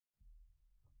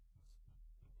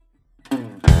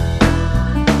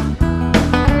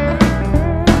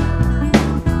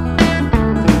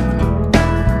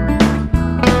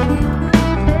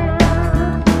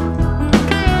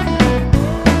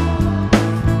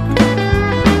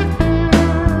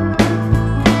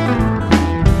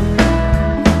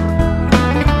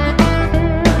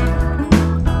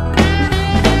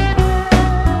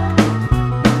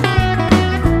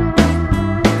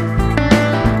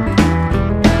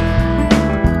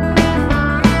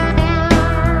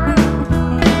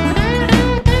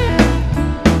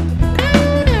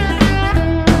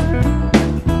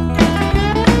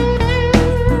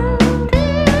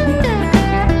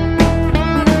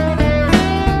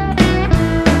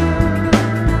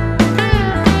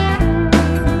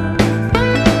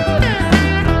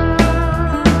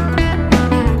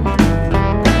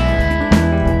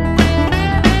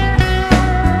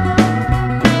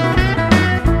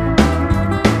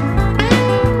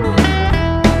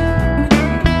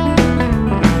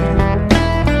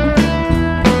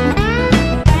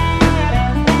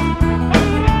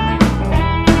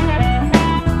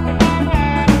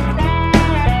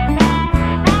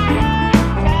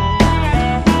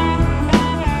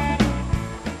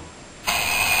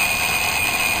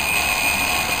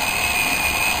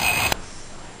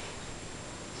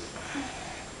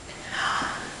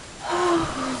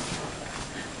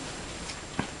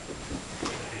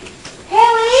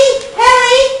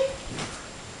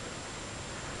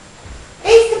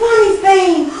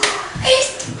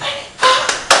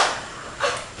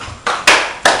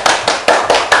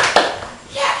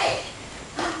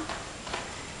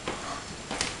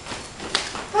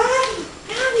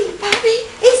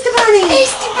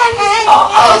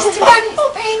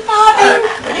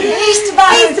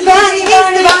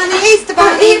Easter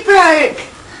bunny, it broke.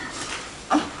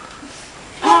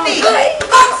 Poppy,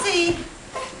 Foxy.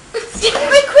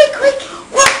 Quick.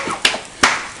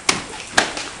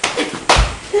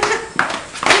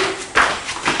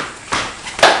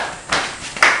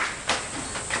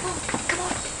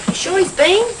 You sure he's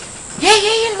been? Yeah,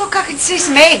 look, I can see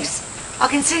some eggs. I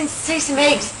can see some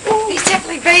eggs. He's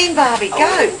definitely been, Barbie.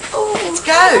 Go. Let's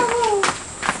go.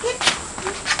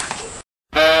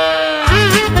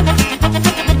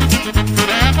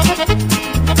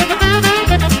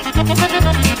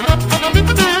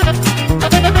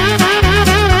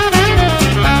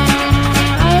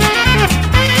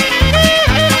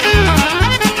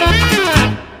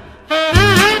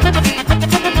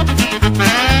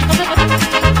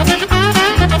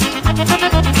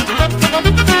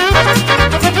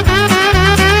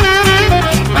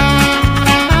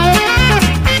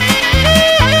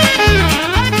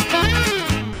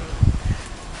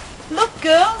 Look,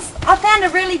 girls, I found a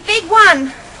really big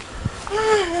one.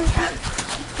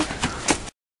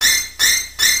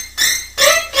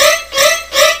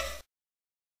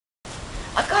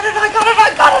 I got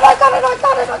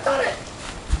it.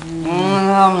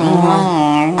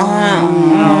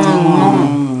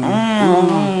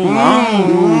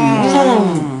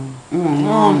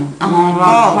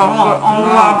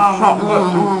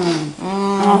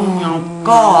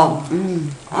 God.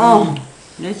 Oh,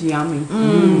 that's yummy.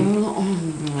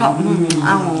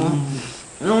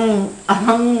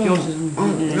 Yours is oh,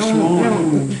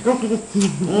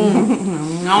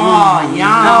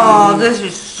 yum. Oh, this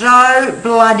is so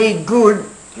bloody good.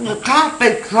 The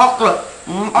carpet chocolate.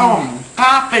 Oh,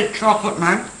 carpet chocolate,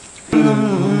 mate.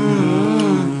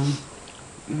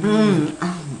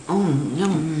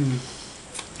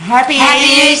 Happy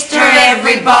Easter,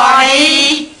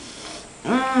 everybody.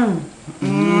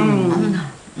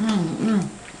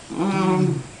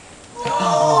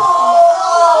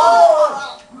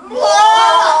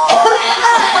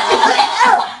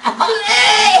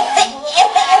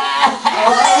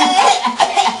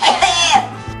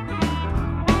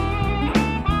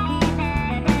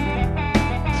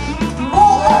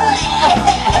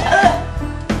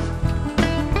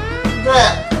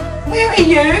 Where are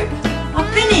you? I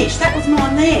finished. That was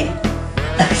mine there.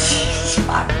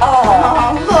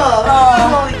 Oh, look.